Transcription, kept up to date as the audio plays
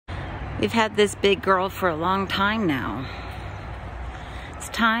We've had this big girl for a long time now. It's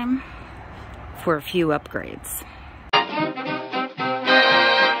time for a few upgrades.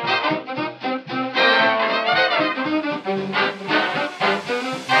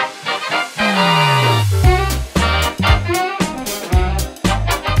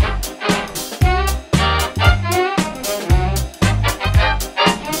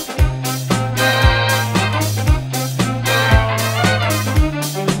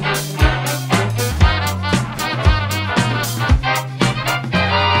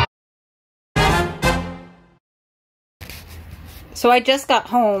 So I just got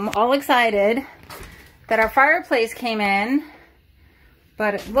home, all excited that our fireplace came in,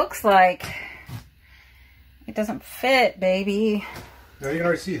 but it looks like it doesn't fit, baby. No, you can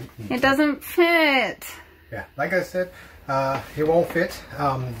already see it. It doesn't fit. Yeah, like I said, it won't fit,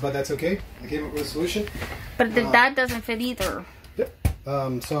 but that's okay. I came up with a solution. But that doesn't fit either. Yep.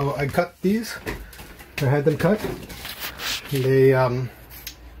 So I cut these. I had them cut. They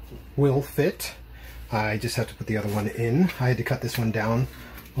will fit. I just have to put the other one in. I had to cut this one down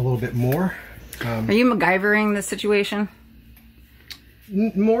a little bit more. Are you MacGyvering this situation?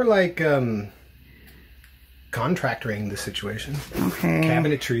 More like contractoring this situation. Okay.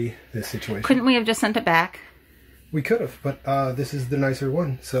 Cabinetry this situation. Couldn't we have just sent it back? We could have, but this is the nicer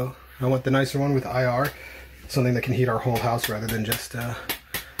one. So I want the nicer one with IR. Something that can heat our whole house rather than just a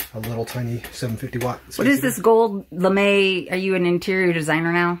little tiny 750 watt. What is this gold lame? Are you an interior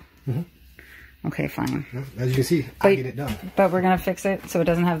designer now? Mm-hmm. Okay, fine. As you can see, I get it done. But we're going to fix it so it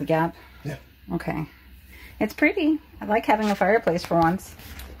doesn't have the gap? Yeah. Okay. It's pretty. I like having a fireplace for once.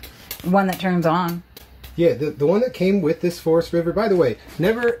 One that turns on. Yeah, the one that came with this Forest River, by the way,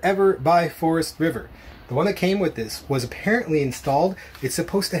 never ever buy Forest River. The one that came with this was apparently installed. It's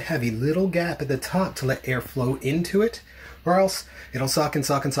supposed to have a little gap at the top to let air flow into it, or else it'll suck and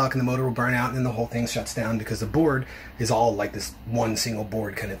suck and suck and the motor will burn out and then the whole thing shuts down because the board is all like this one single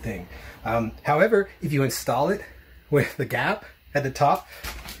board kind of thing. However, if you install it with the gap at the top,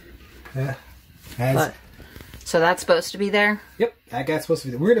 so that's supposed to be there? Yep, that gap's supposed to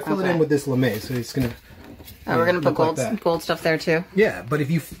be there. We're going to fill it in with this lame, so it's going to... Oh, we're going to put gold stuff there too? Yeah, but if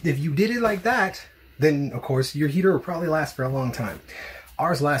you did it like that, then of course your heater will probably last for a long time.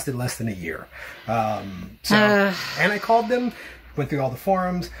 Ours lasted less than a year. And I called them, went through all the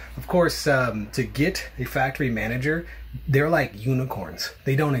forums. Of course, to get a factory manager, they're like unicorns.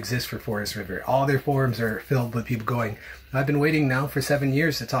 They don't exist for Forest River. All their forums are filled with people going, I've been waiting now for 7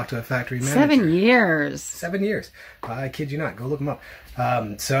 years to talk to a factory manager. 7 years? 7 years. I kid you not. Go look them up.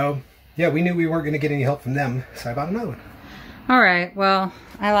 So, yeah, we knew we weren't going to get any help from them, so I bought another one. All right. Well,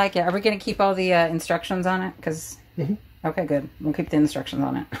 I like it. Are we going to keep all the instructions on it? Because... Mm-hmm. Okay, good. We'll keep the instructions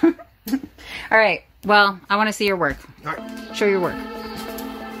on it. All right. Well, I want to see your work. All right. Show your work.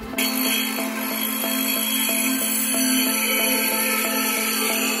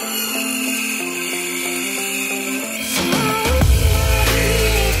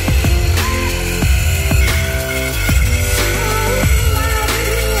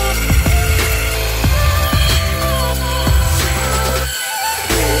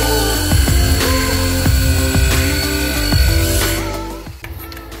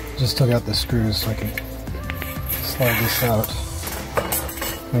 Just took out the screws so I can slide this out.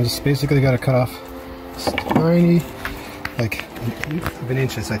 I just basically got to cut off this tiny, like an eighth of an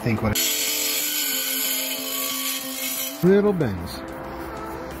inch is I think what little bends.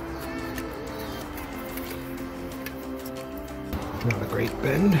 Not a great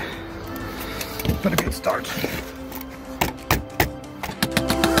bend, but a good start.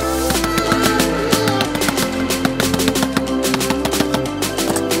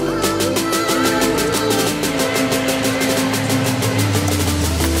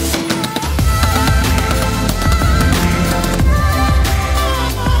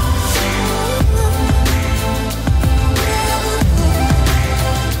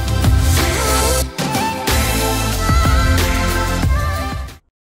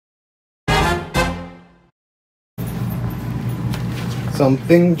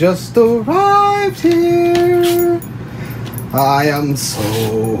 Something just arrived here. I am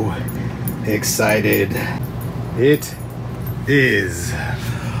so excited. It is.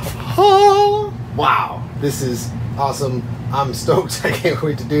 Oh, wow. This is awesome. I'm stoked. I can't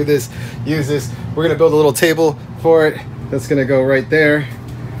wait to do this, use this. We're going to build a little table for it. That's going to go right there.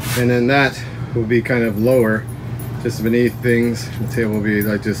 And then that will be kind of lower, just beneath things. The table will be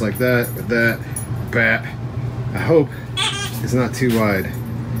like just like that, with that, bat. I hope it's not too wide.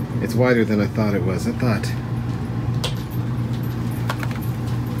 It's wider than I thought it was. I thought.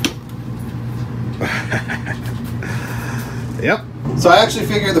 Yep, So I actually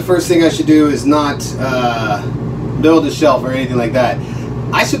figured the first thing I should do is not build a shelf or anything like that.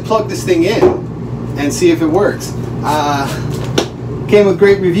 I should plug this thing in and see if it works. Came with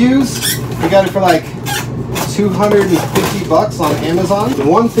great reviews. We got it for like 250 bucks on Amazon. The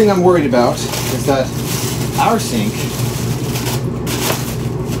one thing I'm worried about is that our sink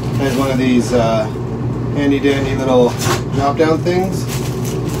has one of these handy dandy little drop down things,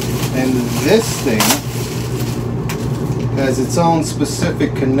 and this thing has its own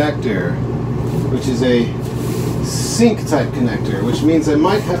specific connector, which is a sink type connector, which means I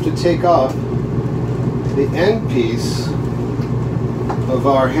might have to take off the end piece of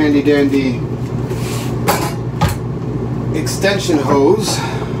our handy dandy extension hose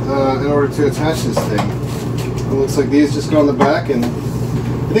in order to attach this thing. It looks like these just go on the back, and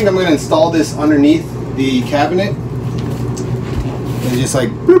I think I'm going to install this underneath the cabinet and just like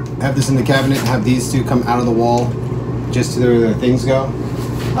boop, have this in the cabinet and have these two come out of the wall just to where the things go.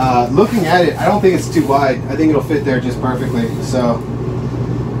 Looking at it, I don't think it's too wide. I think it'll fit there just perfectly. So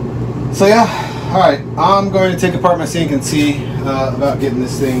yeah. All right, I'm going to take apart my sink and see about getting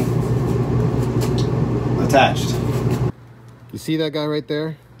this thing attached. You see that guy right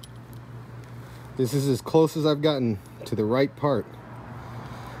there? This is as close as I've gotten to the right part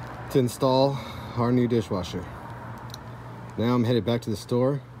to install our new dishwasher. Now I'm headed back to the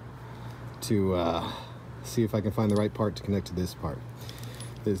store to see if I can find the right part to connect to this part.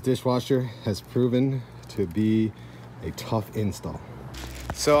 This dishwasher has proven to be a tough install.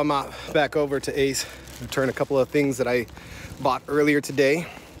 So I'm back over to Ace, return a couple of things that I bought earlier today.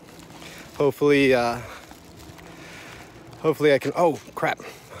 Hopefully I can, oh crap,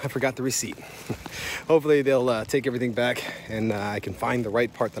 I forgot the receipt. Hopefully they'll take everything back and I can find the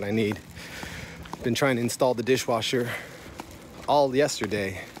right part that I need. Been trying to install the dishwasher all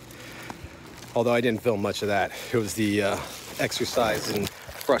yesterday, although I didn't film much of that. It was the exercise and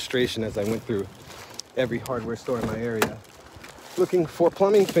frustration as I went through every hardware store in my area looking for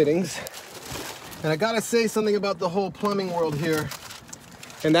plumbing fittings. And I gotta say something about the whole plumbing world here,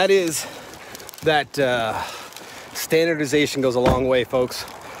 and that is that standardization goes a long way, folks.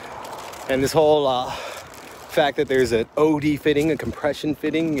 And this whole fact that there's an OD fitting, a compression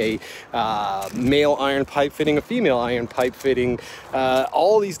fitting, a male iron pipe fitting, a female iron pipe fitting,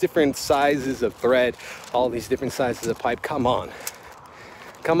 all these different sizes of thread, all these different sizes of pipe. Come on.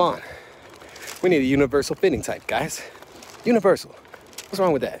 Come on. We need a universal fitting type, guys. Universal. What's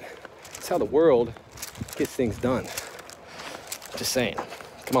wrong with that? It's how the world gets things done. Just saying.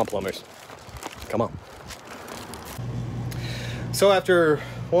 Come on, plumbers. Come on. So after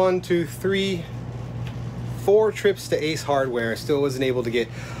 1, 2, 3, 4 trips to Ace Hardware, I still wasn't able to get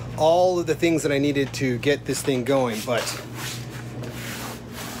all of the things that I needed to get this thing going, but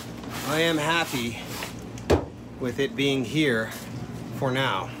I am happy with it being here for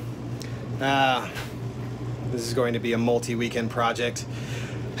now. This is going to be a multi-weekend project.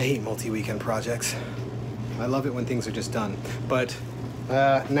 I hate multi-weekend projects. I love it when things are just done. But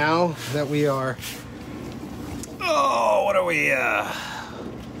now that we are, oh, what are we,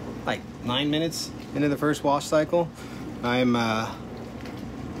 like 9 minutes into the first wash cycle, I'm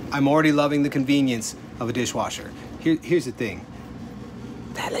already loving the convenience of a dishwasher. Here's the thing.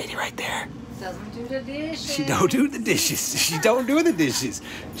 That lady right there, Doesn't do the dishes. she don't do the dishes. She don't do the dishes.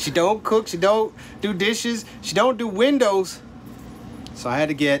 She don't cook. She don't do dishes. She don't do windows. So I had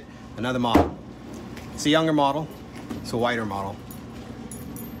to get another model. It's a younger model. It's a whiter model.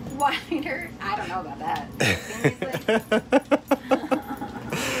 Whiter? I don't know about that.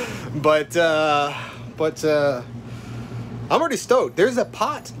 But I'm already stoked. There's a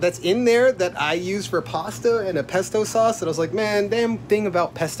pot that's in there that I use for pasta and a pesto sauce. And I was like, man, damn thing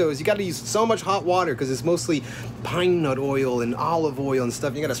about pesto is you got to use so much hot water because it's mostly pine nut oil and olive oil and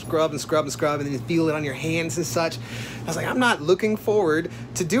stuff. You got to scrub and scrub and scrub and then you feel it on your hands and such. I was like, I'm not looking forward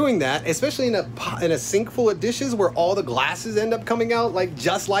to doing that, especially in a sink full of dishes where all the glasses end up coming out like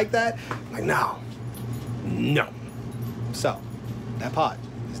just like that. I'm like, no. So that pot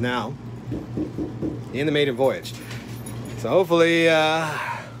is now in the maiden voyage. So hopefully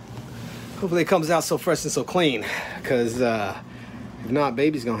it comes out so fresh and so clean, because if not,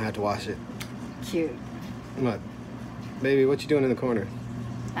 baby's gonna have to wash it. Cute. What? Baby, what you doing in the corner?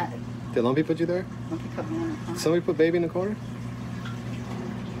 Did Lumpy put you there? Lumpy put me in the corner. Somebody put baby in the corner?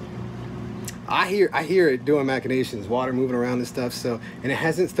 I hear it doing machinations, water moving around and stuff, so, and it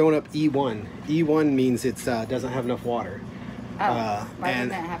hasn't thrown up E1. E1 means it doesn't have enough water. Oh, why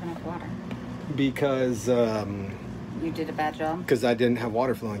didn't it have enough water? Because you did a bad job? because I didn't have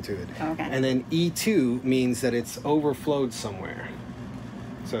water flowing to it. Oh, okay. And then E2 means that it's overflowed somewhere.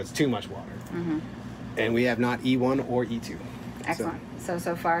 So it's too much water. Mm-hmm. And we have not E1 or E2. Excellent.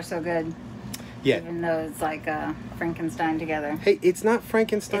 So far, so good. Yeah. Even though it's like Frankenstein together. Hey, it's not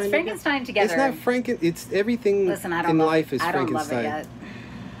Frankenstein. It's Frankenstein together. It's not It's everything. Listen, I don't in love life it. is I don't love Frankenstein. it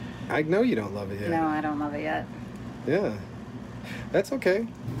yet. I know you don't love it yet. No, I don't love it yet. Yeah, that's okay.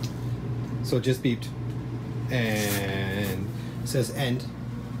 So it just beeped, and it says end.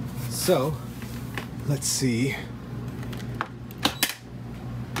 So let's see.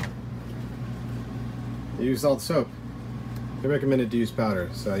 Use all the soap. They recommended to use powder,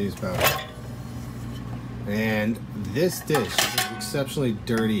 so I use powder. And this dish is exceptionally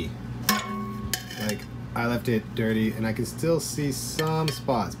dirty. Like, I left it dirty, and I can still see some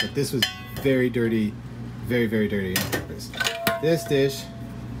spots, but this was very dirty, very, very dirty on purpose. This dish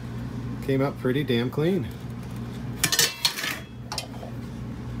came out pretty damn clean.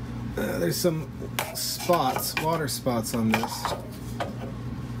 There's some spots, water spots on this.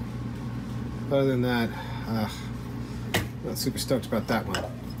 Other than that, not super stoked about that one.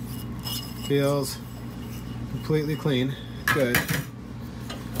 Feels completely clean. Good. I'm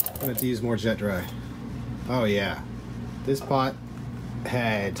gonna have to use more jet dry. Oh yeah. This pot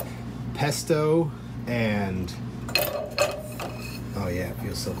had pesto and oh yeah, it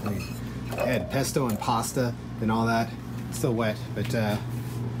feels so clean. It had pesto and pasta and all that. Still wet, but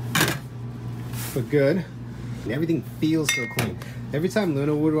good. And everything feels so clean. Every time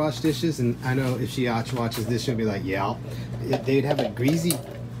Luna would wash dishes, and I know if she watches this, she'll be like, yeah, they'd have a greasy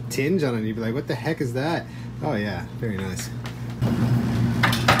tinge on it. You'd be like, what the heck is that? Oh yeah, very nice.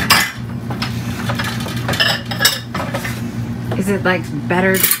 Is it like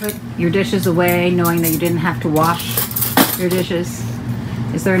better to put your dishes away knowing that you didn't have to wash your dishes?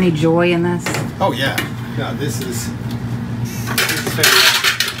 Is there any joy in this? Oh yeah, no, this is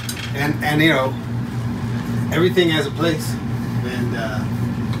fantastic. And you know, everything has a place, and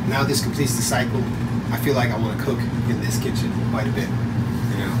now this completes the cycle. I feel like I want to cook in this kitchen quite a bit,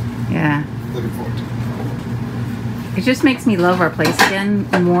 you know. Yeah. Looking forward to it. It just makes me love our place again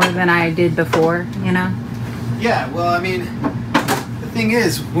more than I did before, you know? Yeah, well, I mean, the thing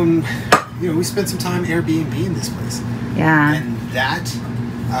is, when, you know, we spent some time Airbnb in this place. Yeah. And that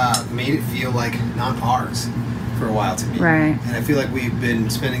made it feel like not ours for a while to me. Right. And I feel like we've been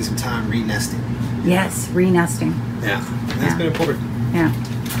spending some time re-nesting. Yes, re-nesting. Yeah. And that's been important. Yeah.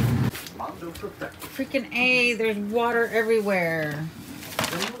 Freaking A, there's water everywhere.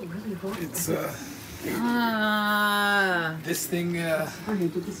 It's, this thing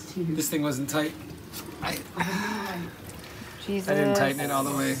wasn't tight. Jesus. I didn't tighten it all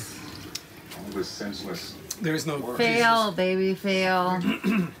the way. There's no Fail, baby, fail.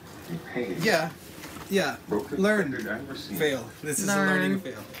 Yeah. Learn. Fail. This is a learning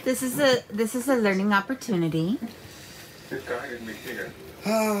fail. This is a learning opportunity. Pick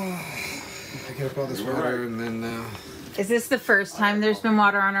up all this water and then Is this the first time there's been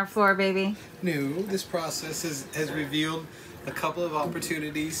water on our floor, baby? No, this process has revealed a couple of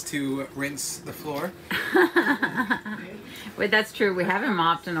opportunities to rinse the floor. Wait, that's true. We haven't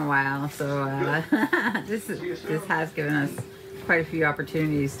mopped in a while, so this has given us quite a few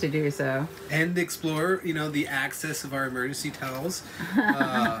opportunities to do so. And explore, you know, the access of our emergency towels,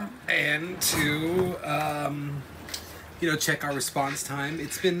 and to, you know, check our response time.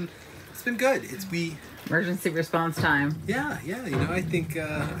 It's been good. Emergency response time. Yeah. You know, I think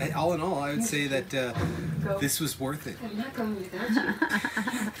all in all, I would say that this was worth it.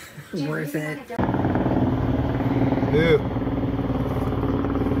 Worth it. Ew.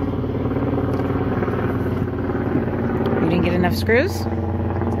 You didn't get enough screws?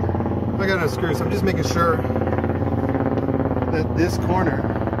 I got enough screws. I'm just making sure that this corner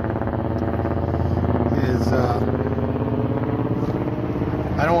is.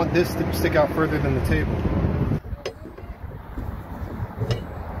 I don't want this to stick out further than the table.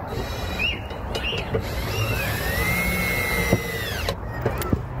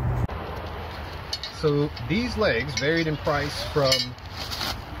 So these legs varied in price from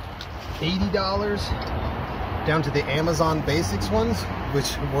 $80 down to the Amazon Basics ones,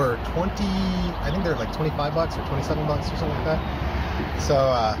 which were I think they're like 25 bucks or 27 bucks or something like that.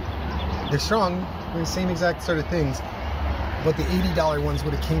 So they're strong, they're the same exact sort of things, but the $80 ones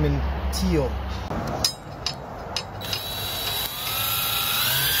would have came in teal.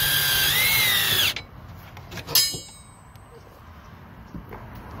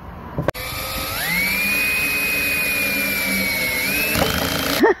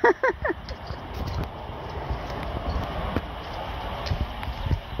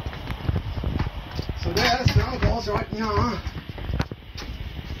 So there's the balls right here.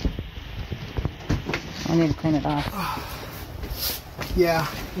 I need to clean it off. Yeah,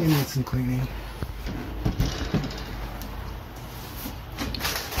 you need some cleaning.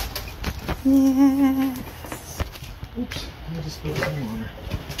 Yes. Oops, I just spilled some water.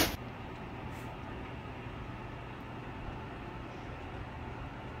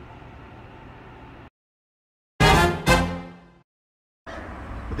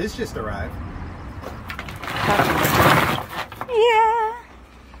 But this just arrived. Yeah.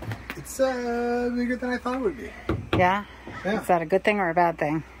 It's bigger than I thought it would be. Yeah? Yeah. Is that a good thing or a bad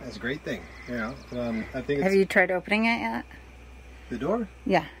thing? That's a great thing. You know, I think it's... Have you tried opening it yet? The door?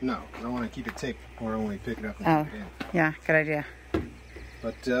 Yeah. No, I don't want to keep it taped or only pick it up and Oh, put it in. yeah, good idea.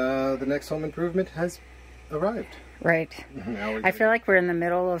 But the next home improvement has arrived. Right. Now I feel like we're in the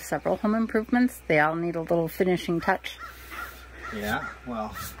middle of several home improvements. They all need a little finishing touch. Yeah,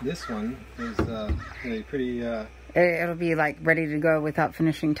 well, this one is really pretty... It'll be like ready to go without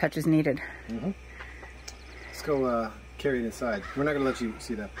finishing touches needed. Let's go carry it inside. We're not going to let you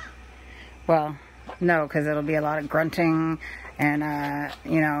see that. Well, no, because it'll be a lot of grunting, and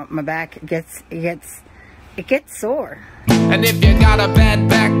you know, my back gets sore. And if you got a bad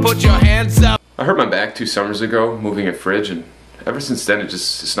back, put your hands up. I hurt my back 2 summers ago moving a fridge, and ever since then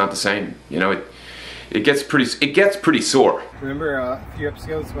it's not the same. You know, it gets pretty sore. Remember a few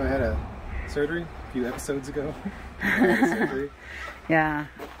episodes ago I had a surgery? A few episodes ago? I had a surgery. Yeah.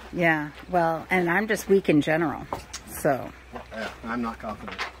 Well, and I'm just weak in general, so. Yeah, I'm not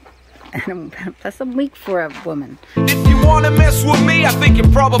confident. And plus I'm weak for a woman. If you want to mess with me, I think you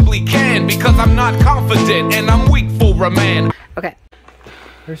probably can, because I'm not confident and I'm weak for a man. Okay.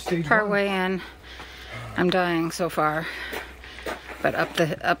 Here's stage Partway in. I'm dying so far. But up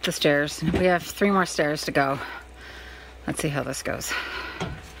the stairs. We have 3 more stairs to go. Let's see how this goes.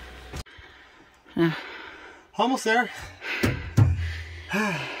 Almost there.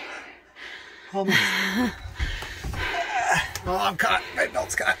 Almost. Oh, I'm caught. My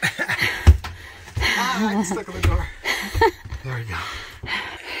belt's caught. I'm stuck on the door. There we go.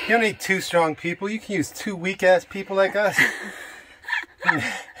 You don't need 2 strong people. You can use 2 weak-ass people like us.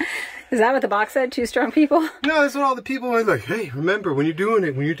 Is that what the box said? 2 strong people? No, that's what all the people are like. Hey, remember, when you're doing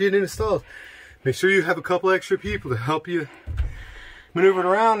it, when you're getting it installed, make sure you have a couple extra people to help you maneuver it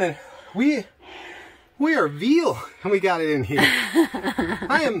around. And we are veal, and we got it in here.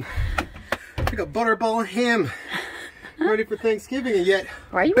 I am like a butterball ham, ready for Thanksgiving, and yet,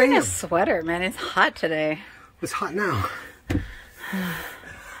 Why are you wearing a sweater, man? It's hot today. It's hot now.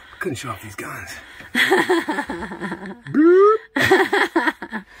 Couldn't show off these guns.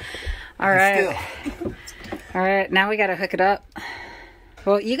 All right, now we gotta hook it up.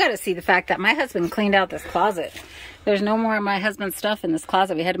 Well, you gotta see the fact that my husband cleaned out this closet. There's no more of my husband's stuff in this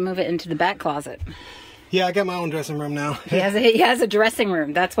closet. We had to move it into the back closet. Yeah, I got my own dressing room now. He has a dressing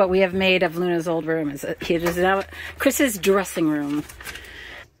room. That's what we have made of Luna's old room. It is now Chris's dressing room.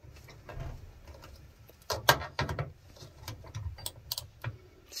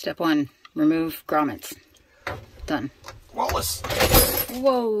 Step 1, remove grommets. Done. Wallace.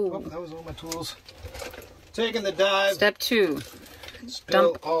 Whoa. Oh, that was all my tools. Taking the dive. Step 2.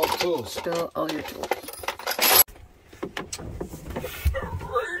 Spill Dump all tools. Spill all your tools.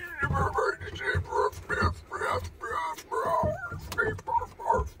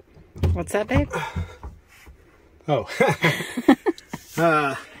 What's that, babe? Oh.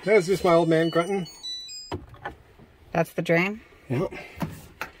 That was just my old man grunting. That's the drain? Yep.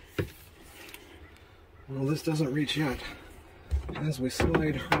 Well, this doesn't reach yet. As we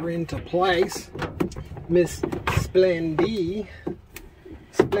slide her into place, Miss Splendy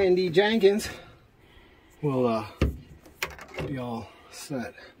Jenkins will be all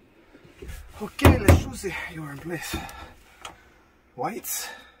set. Okay, les choses, you are in place. Whites,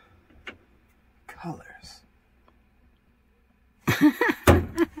 colors.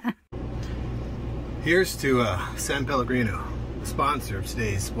 Here's to San Pellegrino, the sponsor of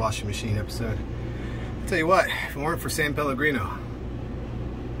today's washing machine episode. I'll tell you what, if it weren't for San Pellegrino,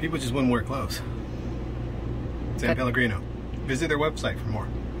 people just wouldn't wear clothes. San Pellegrino. Visit their website for more.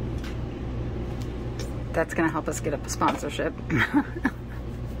 That's going to help us get up a sponsorship.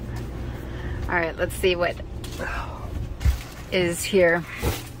 All right, let's see what is here.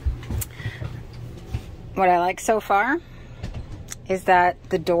 What I like so far is that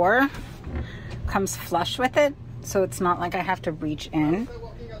the door comes flush with it, so it's not like I have to reach in.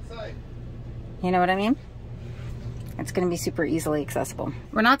 You know what I mean? It's going to be super easily accessible.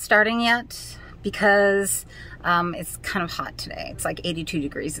 We're not starting yet because it's kind of hot today. It's like 82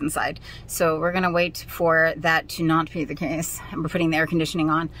 degrees inside. So we're going to wait for that to not be the case. We're putting the air conditioning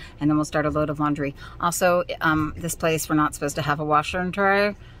on, and then we'll start a load of laundry. Also, this place, we're not supposed to have a washer and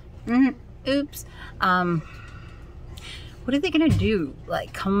dryer. Oops. What are they going to do?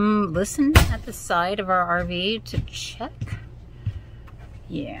 Like, come listen at the side of our RV to check?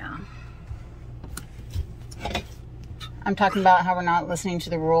 Yeah. I'm talking about how we're not listening to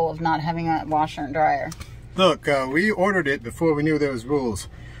the rule of not having a washer and dryer. Look, we ordered it before we knew there was rules.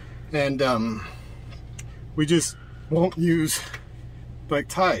 And we just won't use like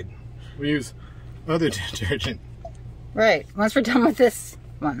Tide. We use other detergent. Right. Once we're done with this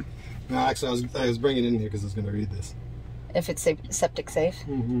one. No, actually, I was bringing it in here because I was going to read this. If it's septic safe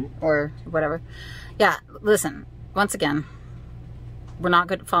or whatever. Yeah, listen, once again, we're not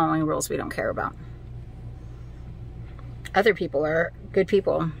good at following rules we don't care about. Other people are good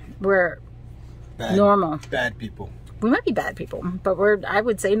people. We're normal. Bad people. We might be bad people, but I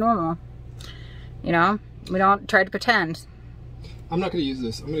would say normal. You know, we don't try to pretend. I'm not going to use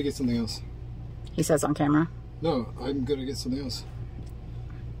this. I'm going to get something else. He says on camera. No, I'm going to get something else.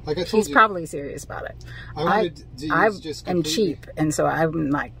 Like I told you. He's probably serious about it. I am cheap, and so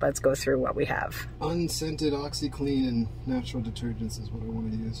I'm like, let's go through what we have. Unscented OxyClean and natural detergents is what I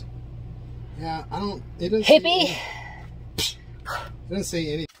want to use. Yeah, I don't... It doesn't Hippie! It doesn't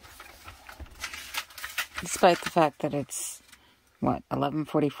say any... Despite the fact that it's, what,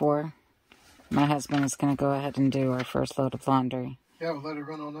 11:44, my husband is going to go ahead and do our first load of laundry. Yeah, we'll let it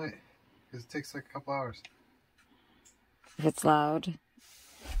run all night, because it takes like a couple hours. If it's loud,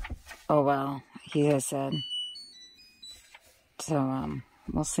 oh well, he has said. So,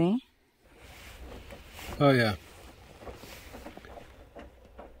 we'll see. Oh yeah.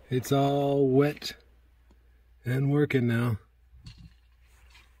 It's all wet and working now.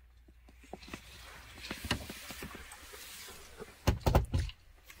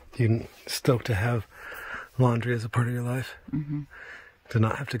 You stoked to have laundry as a part of your life? Mm-hmm. To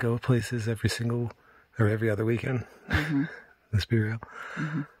not have to go places every single or every other weekend? Mm-hmm. Let's be real.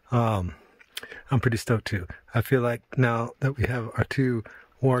 Mm-hmm. I'm pretty stoked too. I feel like now that we have our 2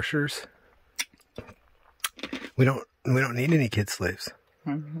 washers, we don't need any kid slaves.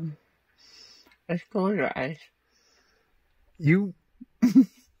 Mm-hmm. Let's go, guys. You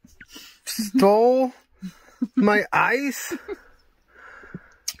stole my ice?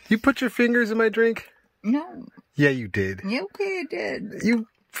 You put your fingers in my drink? No. Yeah, you did. Yeah, okay, I did. You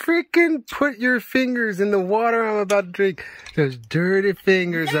freaking put your fingers in the water I'm about to drink. Those dirty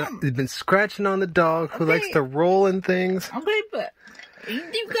fingers that have been scratching on the dog who likes to roll in things. Okay, but you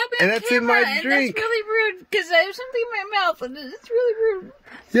got me and on that's camera, in my drink. That's really rude because I have something in my mouth and it's really rude.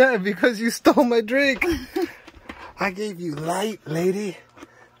 Yeah, because you stole my drink. I gave you light, lady.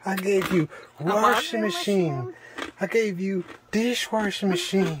 I gave you washing machine. I gave you dishwasher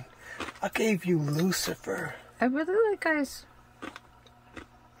machine. I gave you Lucifer. I really like ice.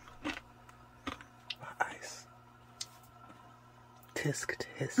 Ice. Tisk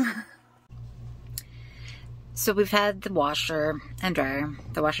tisk. So we've had the washer and dryer,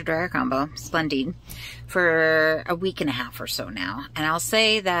 the washer-dryer combo, Splendid, for a week and a half or so now. And I'll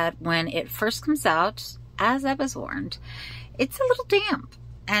say that when it first comes out, as I was warned, it's a little damp.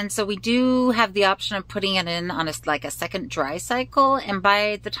 And so we do have the option of putting it in on like a second dry cycle. And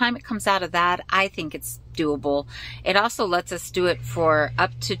by the time it comes out of that, I think it's doable. It also lets us do it for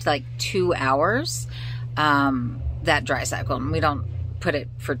up to like 2 hours, that dry cycle. And we don't put it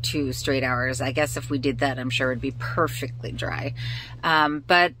for 2 straight hours. I guess if we did that, I'm sure it'd be perfectly dry.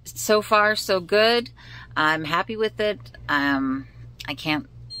 But so far, so good. I'm happy with it. I can't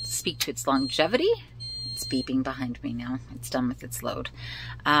speak to its longevity. It's beeping behind me now. It's done with its load.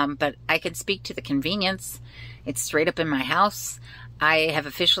 But I can speak to the convenience. It's straight up in my house. I have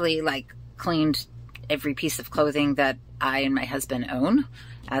officially like cleaned every piece of clothing that I and my husband own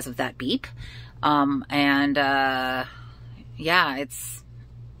as of that beep. Yeah, it's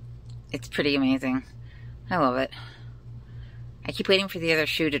pretty amazing. I love it. I keep waiting for the other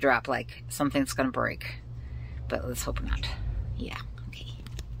shoe to drop, like something's gonna break. But let's hope not. Yeah, okay.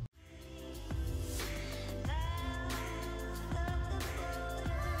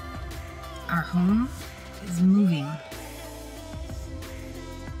 Our home is moving.